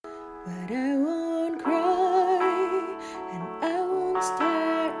But I won't cry, and I won't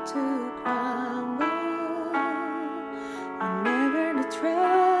start to crumble whenever they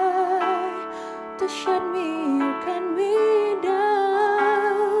try to shut me or cut me down.